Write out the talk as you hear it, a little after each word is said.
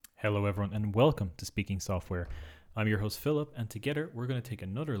Hello, everyone, and welcome to Speaking Software. I'm your host, Philip, and together we're going to take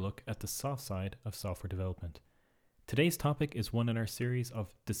another look at the soft side of software development. Today's topic is one in our series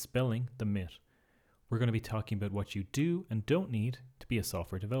of Dispelling the Myth. We're going to be talking about what you do and don't need to be a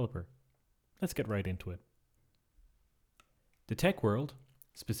software developer. Let's get right into it. The tech world,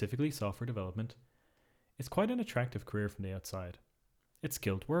 specifically software development, is quite an attractive career from the outside. It's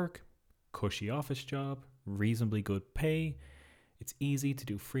skilled work, cushy office job, reasonably good pay. It's easy to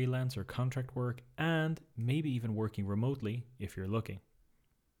do freelance or contract work, and maybe even working remotely if you're looking.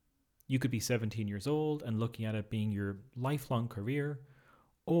 You could be 17 years old and looking at it being your lifelong career,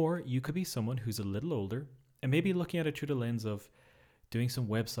 or you could be someone who's a little older and maybe looking at it through the lens of doing some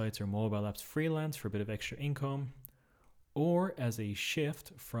websites or mobile apps freelance for a bit of extra income, or as a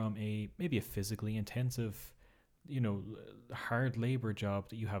shift from maybe a physically intensive, hard labor job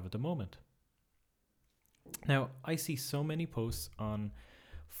that you have at the moment. Now, I see so many posts on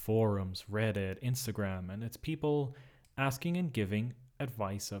forums, Reddit, Instagram, and it's people asking and giving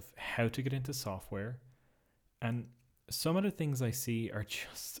advice of how to get into software. And some of the things I see are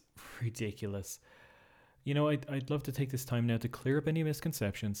just ridiculous. I'd love to take this time now to clear up any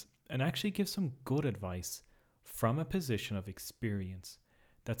misconceptions and actually give some good advice from a position of experience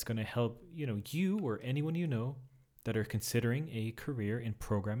that's going to help, you or anyone you know that are considering a career in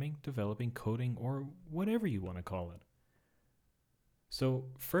programming, developing, coding, or whatever you want to call it. So,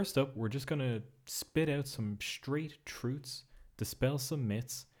 first up, we're just going to spit out some straight truths, dispel some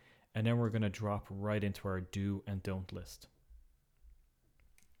myths, and then we're going to drop right into our do and don't list.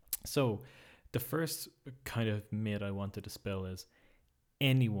 So, the first kind of myth I want to dispel is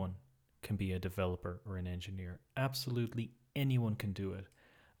anyone can be a developer or an engineer. Absolutely anyone can do it.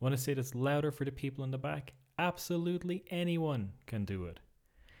 I want to say this louder for the people in the back. Absolutely anyone can do it.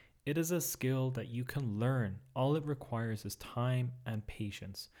 It is a skill that you can learn. All it requires is time and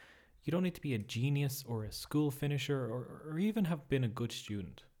patience. You don't need to be a genius or a school finisher or even have been a good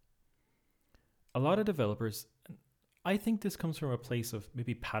student. A lot of developers, I think this comes from a place of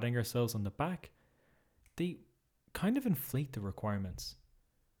maybe patting ourselves on the back. They kind of inflate the requirements.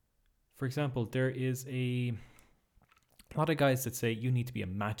 For example, there is a lot of guys that say you need to be a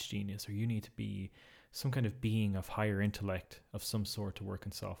math genius or you need to be some kind of being of higher intellect of some sort to work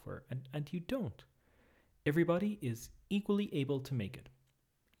in software, and you don't. Everybody is equally able to make it.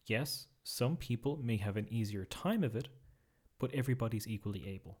 Yes, some people may have an easier time of it, but everybody's equally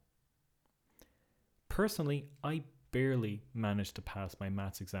able. Personally, I barely managed to pass my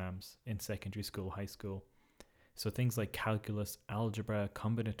maths exams in secondary school, high school. So things like calculus, algebra,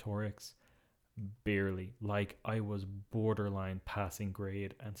 combinatorics, barely. Like I was borderline passing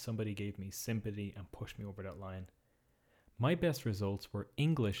grade and somebody gave me sympathy and pushed me over that line. My best results were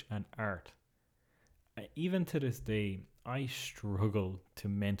English and art. Even to this day, I struggle to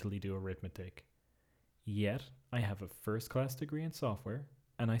mentally do arithmetic. Yet, I have a first class degree in software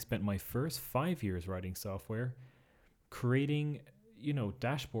and I spent my first 5 years writing software, creating,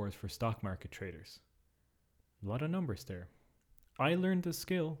 dashboards for stock market traders. A lot of numbers there. I learned the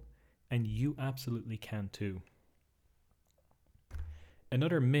skill and you absolutely can too.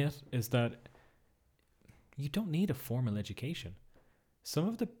 Another myth is that you don't need a formal education. Some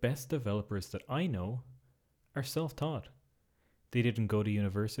of the best developers that I know are self-taught. They didn't go to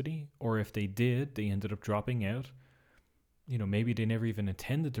university, or if they did, they ended up dropping out. Maybe they never even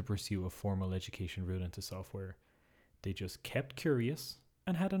intended to pursue a formal education route into software. They just kept curious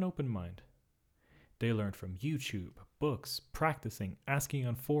and had an open mind. They learned from YouTube, books, practicing, asking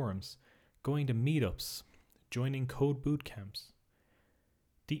on forums, going to meetups, joining code boot camps.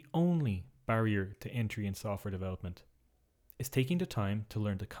 The only barrier to entry in software development is taking the time to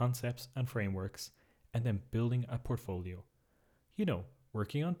learn the concepts and frameworks and then building a portfolio.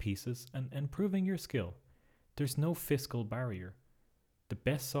 Working on pieces and improving your skill. There's no fiscal barrier. The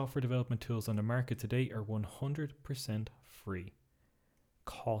best software development tools on the market today are 100% free,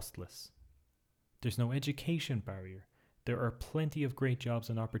 costless. There's no education barrier. There are plenty of great jobs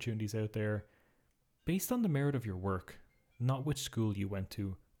and opportunities out there based on the merit of your work, not which school you went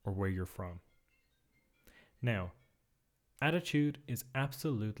to or where you're from. Now, attitude is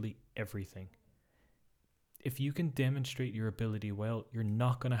absolutely everything. If you can demonstrate your ability well, you're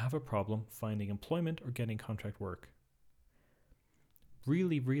not going to have a problem finding employment or getting contract work.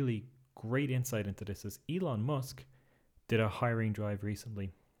 Really, really great insight into this is Elon Musk did a hiring drive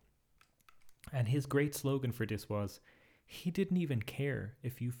recently. And his great slogan for this was, he didn't even care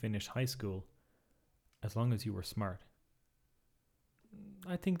if you finished high school as long as you were smart.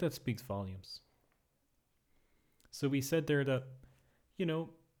 I think that speaks volumes. So we said there that,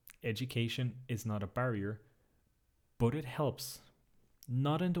 education is not a barrier, but it helps.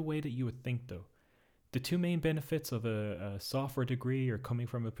 not in the way that you would think though. The two main benefits of a software degree or coming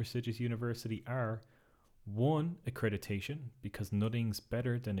from a prestigious university are one, accreditation, because nothing's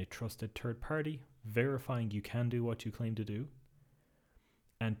better than a trusted third party verifying you can do what you claim to do.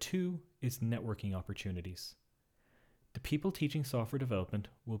 And two is networking opportunities. The people teaching software development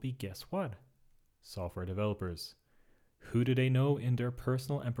will be, guess what? Software developers. Who do they know in their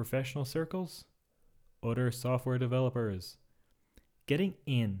personal and professional circles? Other software developers. Getting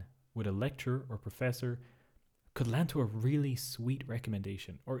in with a lecturer or professor could land to a really sweet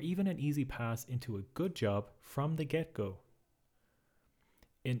recommendation or even an easy pass into a good job from the get-go.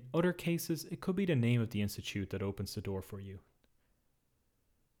 In other cases, it could be the name of the institute that opens the door for you.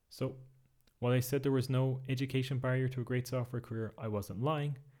 So, while I said there was no education barrier to a great software career, I wasn't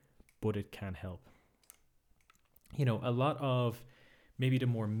lying, but it can help. You know, a lot of maybe the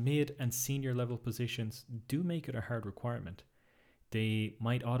more mid and senior level positions do make it a hard requirement. They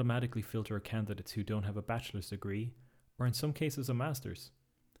might automatically filter candidates who don't have a bachelor's degree, or in some cases a master's.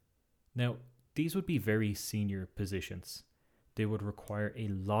 Now, these would be very senior positions. They would require a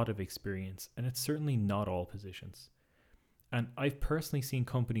lot of experience, and it's certainly not all positions. And I've personally seen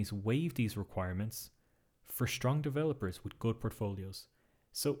companies waive these requirements for strong developers with good portfolios.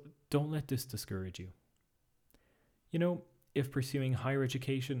 So don't let this discourage you. You know, if pursuing higher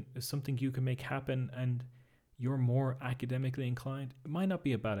education is something you can make happen and you're more academically inclined, it might not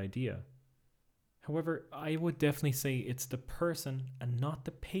be a bad idea. However, I would definitely say it's the person and not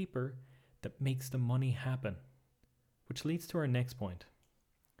the paper that makes the money happen. Which leads to our next point.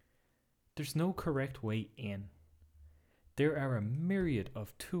 There's no correct way in. There are a myriad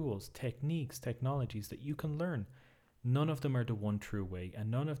of tools, techniques, technologies that you can learn. None of them are the one true way,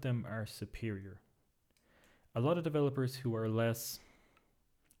 and none of them are superior. A lot of developers who are less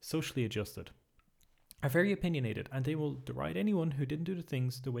socially adjusted are very opinionated, and they will deride anyone who didn't do the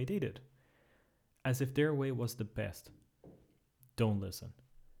things the way they did, as if their way was the best. Don't listen.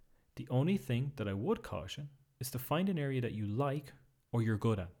 The only thing that I would caution is to find an area that you like or you're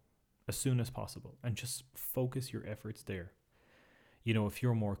good at as soon as possible and just focus your efforts there. You know, if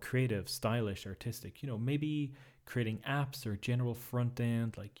you're more creative, stylish, artistic, you know, maybe creating apps or general front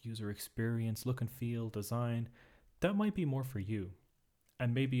end like user experience, look and feel, design, that might be more for you.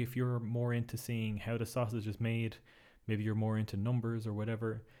 And maybe if you're more into seeing how the sausage is made, maybe you're more into numbers or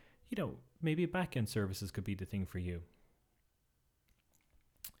whatever, you know, maybe back-end services could be the thing for you.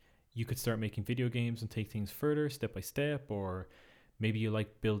 You could start making video games and take things further step by step, or maybe you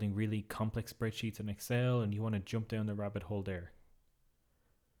like building really complex spreadsheets in Excel and you want to jump down the rabbit hole there.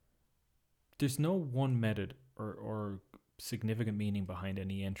 There's no one method or significant meaning behind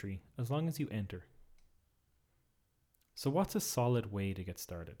any entry as long as you enter. So what's a solid way to get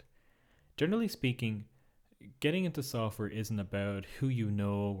started? Generally speaking, getting into software isn't about who you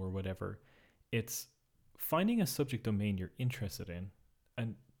know or whatever. It's finding a subject domain you're interested in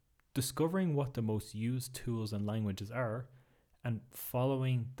and discovering what the most used tools and languages are and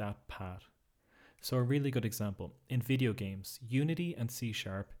following that path. So a really good example, in video games, Unity and C#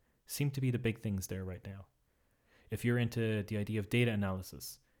 seem to be the big things there right now. If you're into the idea of data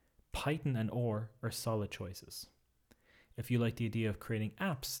analysis, Python and R are solid choices. If you like the idea of creating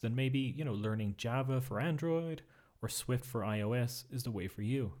apps, then maybe, you know, learning Java for Android or Swift for iOS is the way for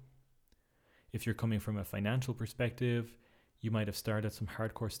you. If you're coming from a financial perspective, you might have started some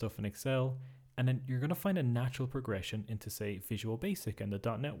hardcore stuff in Excel, and then you're going to find a natural progression into, say, Visual Basic and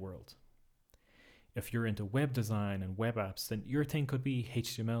the .NET world. If you're into web design and web apps, then your thing could be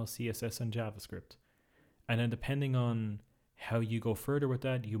HTML, CSS, and JavaScript. And then depending on how you go further with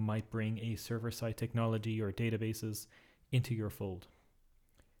that, you might bring a server-side technology or databases into your fold.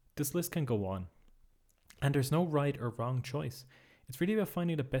 This list can go on. And there's no right or wrong choice. It's really about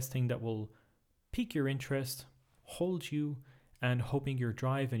finding the best thing that will pique your interest, hold you, and hoping your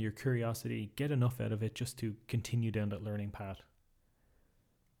drive and your curiosity get enough out of it just to continue down that learning path.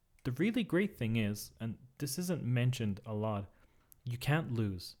 The really great thing is, and this isn't mentioned a lot, you can't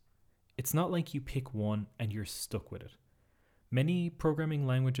lose. It's not like you pick one and you're stuck with it. Many programming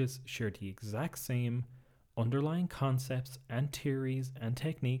languages share the exact same underlying concepts and theories and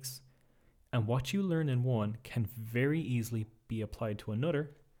techniques, and what you learn in one can very easily be applied to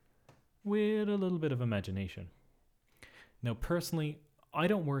another with a little bit of imagination. Now, personally, I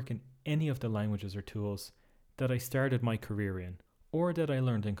don't work in any of the languages or tools that I started my career in or that I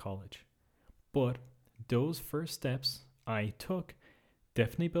learned in college. But those first steps I took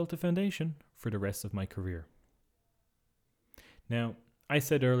definitely built a foundation for the rest of my career. Now, I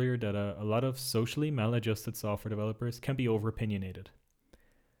said earlier that a lot of socially maladjusted software developers can be over-opinionated.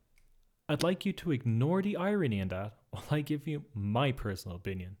 I'd like you to ignore the irony in that while I give you my personal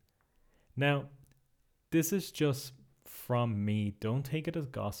opinion. Now, this is just from me, don't take it as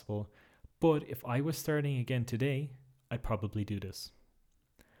gospel, but if I was starting again today, I'd probably do this.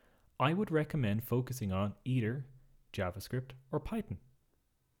 I would recommend focusing on either JavaScript or Python.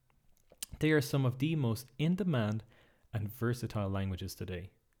 They are some of the most in demand and versatile languages today.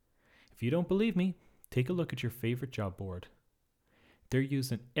 If you don't believe me, take a look at your favorite job board. They're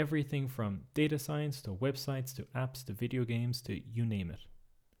using everything from data science to websites to apps to video games to you name it.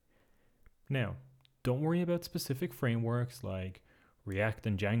 Now, don't worry about specific frameworks like React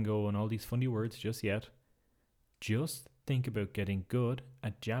and Django and all these funny words just yet. Just think about getting good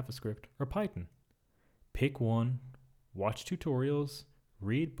at JavaScript or Python. Pick one, watch tutorials,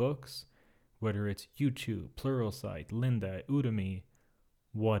 read books, whether it's YouTube, Pluralsight, Lynda, Udemy,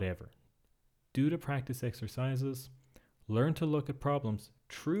 whatever. Do the practice exercises. Learn to look at problems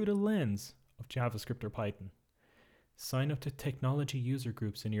through the lens of JavaScript or Python. Sign up to technology user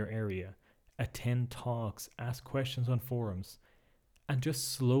groups in your area. Attend talks, ask questions on forums, and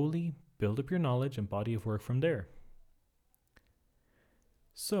just slowly build up your knowledge and body of work from there.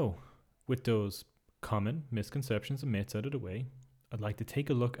 So, with those common misconceptions and myths out of the way, I'd like to take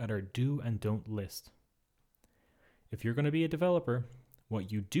a look at our do and don't list. If you're going to be a developer,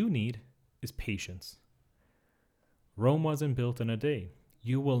 what you do need is patience. Rome wasn't built in a day.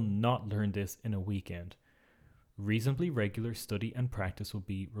 You will not learn this in a weekend. Reasonably regular study and practice will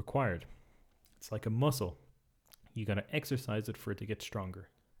be required. It's like a muscle. You got to exercise it for it to get stronger.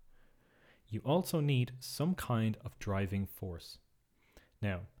 You also need some kind of driving force.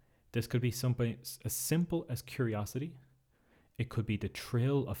 Now, this could be something as simple as curiosity. It could be the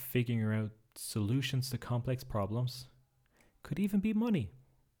thrill of figuring out solutions to complex problems. Could even be money.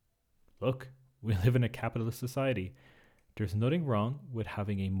 Look, we live in a capitalist society. There's nothing wrong with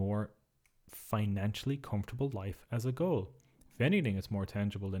having a more financially comfortable life as a goal. If anything, it's more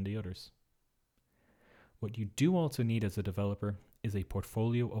tangible than the others. What you do also need as a developer is a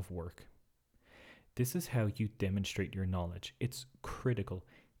portfolio of work. This is how you demonstrate your knowledge. It's critical,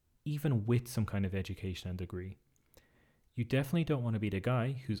 even with some kind of education and degree. You definitely don't want to be the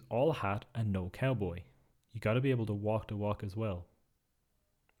guy who's all hat and no cowboy. You got to be able to walk the walk as well.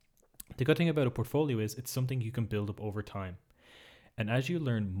 The good thing about a portfolio is it's something you can build up over time. And as you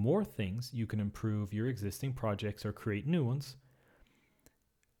learn more things, you can improve your existing projects or create new ones.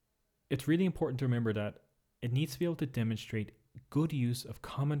 It's really important to remember that it needs to be able to demonstrate good use of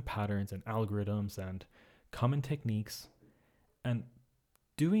common patterns and algorithms and common techniques. And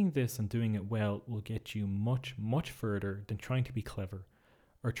doing this and doing it well will get you much, much further than trying to be clever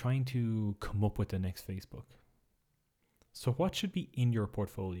or trying to come up with the next Facebook. So what should be in your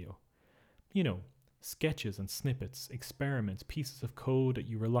portfolio? You know, sketches and snippets, experiments, pieces of code that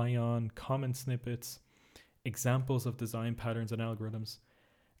you rely on, common snippets, examples of design patterns and algorithms.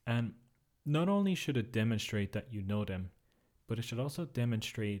 And not only should it demonstrate that you know them, but it should also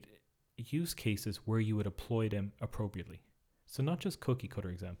demonstrate use cases where you would employ them appropriately. So not just cookie cutter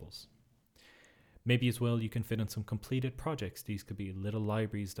examples. Maybe as well you can fit in some completed projects. These could be little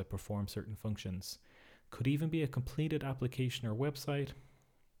libraries that perform certain functions. Could even be a completed application or website.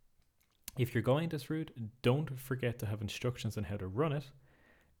 If you're going this route, don't forget to have instructions on how to run it,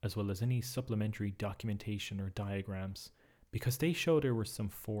 as well as any supplementary documentation or diagrams, because they show there was some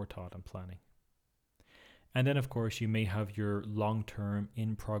forethought and planning. And then, of course, you may have your long-term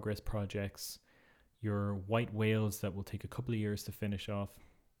in-progress projects, your white whales that will take a couple of years to finish off.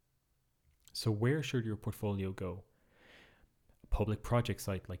 So where should your portfolio go? A public project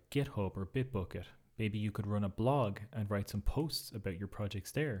site like GitHub or Bitbucket. Maybe you could run a blog and write some posts about your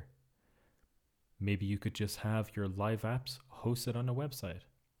projects there. Maybe you could just have your live apps hosted on a website.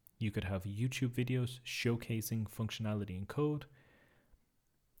 You could have YouTube videos showcasing functionality and code.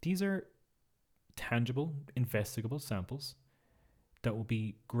 These are tangible, investigable samples that will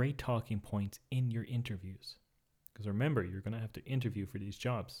be great talking points in your interviews. Because remember, you're going to have to interview for these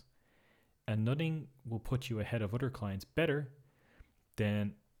jobs. And nothing will put you ahead of other clients better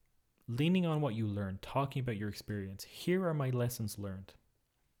than leaning on what you learned, talking about your experience. Here are my lessons learned.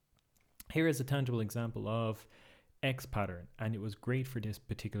 Here is a tangible example of X pattern, and it was great for this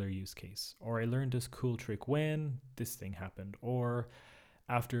particular use case. Or I learned this cool trick when this thing happened. Or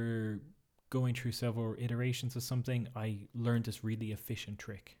after going through several iterations of something, I learned this really efficient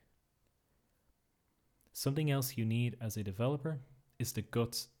trick. Something else you need as a developer is the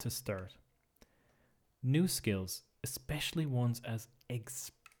guts to start. New skills, especially ones as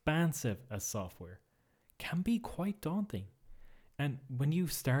expansive as software, can be quite daunting. And when you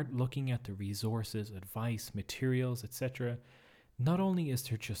start looking at the resources, advice, materials, etc., not only is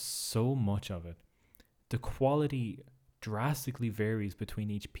there just so much of it, the quality drastically varies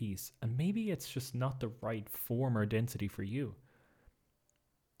between each piece, and maybe it's just not the right form or density for you.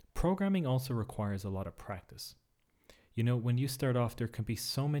 Programming also requires a lot of practice. When you start off, there can be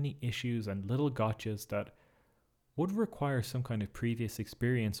so many issues and little gotchas that would require some kind of previous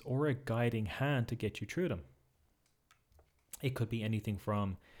experience or a guiding hand to get you through them. It could be anything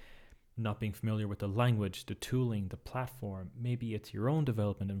from not being familiar with the language, the tooling, the platform. Maybe it's your own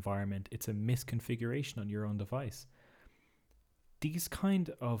development environment. It's a misconfiguration on your own device. These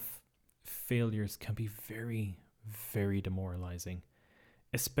kind of failures can be very, very demoralizing,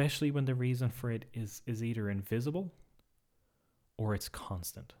 especially when the reason for it is either invisible or it's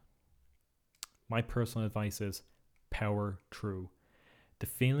constant. My personal advice is power through. The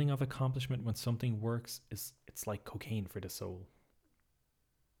feeling of accomplishment when something works it's like cocaine for the soul.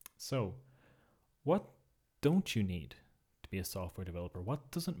 So, what don't you need to be a software developer? What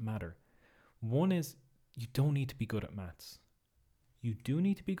doesn't matter? One is you don't need to be good at maths. You do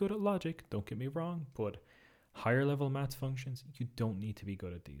need to be good at logic, don't get me wrong, but higher level maths functions, you don't need to be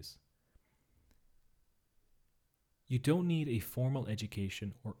good at these. You don't need a formal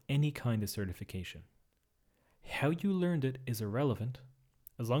education or any kind of certification. How you learned it is irrelevant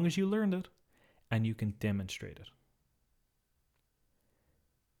as long as you learned it and you can demonstrate it.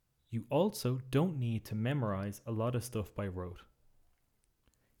 You also don't need to memorize a lot of stuff by rote.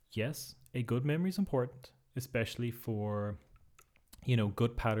 Yes, a good memory is important, especially for,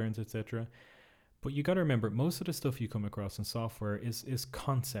 good patterns, etc. But you got to remember, most of the stuff you come across in software is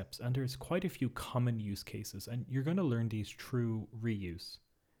concepts, and there's quite a few common use cases, and you're going to learn these through reuse.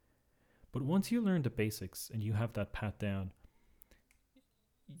 But once you learn the basics and you have that pat down,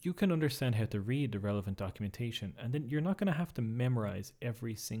 you can understand how to read the relevant documentation, and then you're not going to have to memorize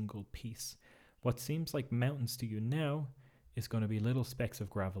every single piece. What seems like mountains to you now is going to be little specks of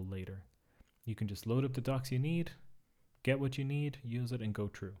gravel later. You can just load up the docs you need, get what you need, use it, and go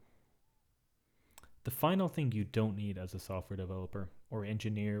through. The final thing you don't need as a software developer or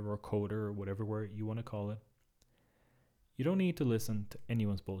engineer or coder or whatever word you want to call it, you don't need to listen to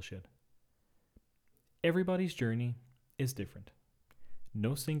anyone's bullshit. Everybody's journey is different.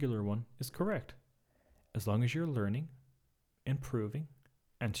 No singular one is correct. As long as you're learning, improving,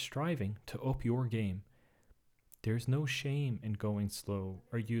 and striving to up your game, there's no shame in going slow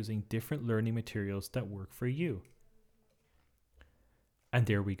or using different learning materials that work for you. And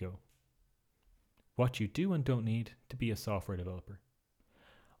there we go. What you do and don't need to be a software developer.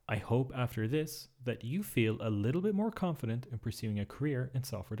 I hope after this that you feel a little bit more confident in pursuing a career in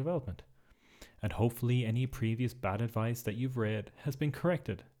software development. And hopefully any previous bad advice that you've read has been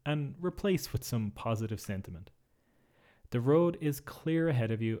corrected and replaced with some positive sentiment. The road is clear ahead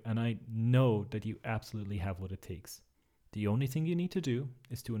of you, and I know that you absolutely have what it takes. The only thing you need to do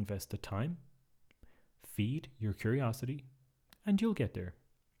is to invest the time, feed your curiosity, and you'll get there.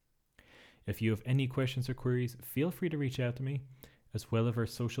 If you have any questions or queries, feel free to reach out to me, as well as our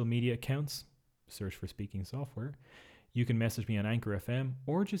social media accounts. Search for Speaking Software. You can message me on Anchor FM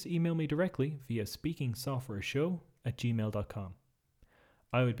or just email me directly via speakingsoftwareshow@gmail.com.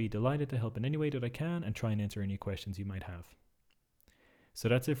 I would be delighted to help in any way that I can and try and answer any questions you might have. So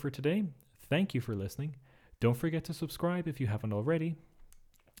that's it for today. Thank you for listening. Don't forget to subscribe if you haven't already.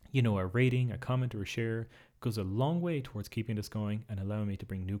 A rating, a comment, or a share goes a long way towards keeping this going and allowing me to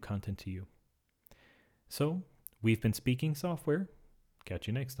bring new content to you. So, we've been Speaking Software. Catch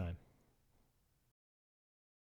you next time.